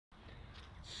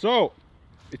So,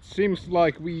 it seems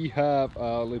like we have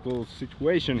a little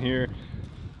situation here.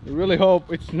 I really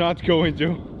hope it's not going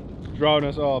to drown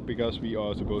us all because we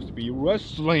are supposed to be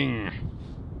wrestling.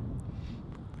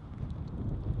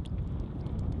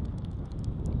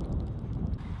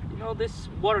 You know, this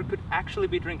water could actually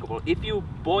be drinkable. If you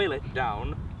boil it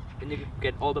down, then you could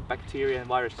get all the bacteria and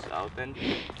viruses out. And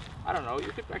I don't know, you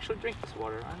could actually drink this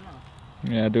water. I don't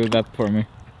know. Yeah, do that for me.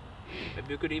 Maybe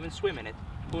you could even swim in it.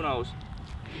 Who knows?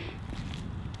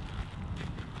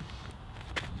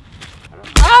 I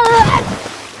don't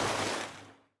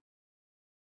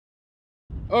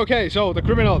know. Okay, so the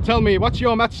criminal, tell me, what's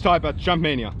your match type at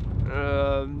Jumpmania?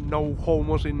 No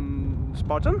homos in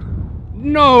Spartan.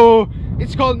 No!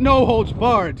 It's called No Holds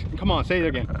Barred. Come on, say it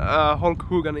again. Hulk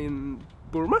Hogan in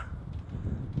Burma.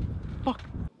 Fuck.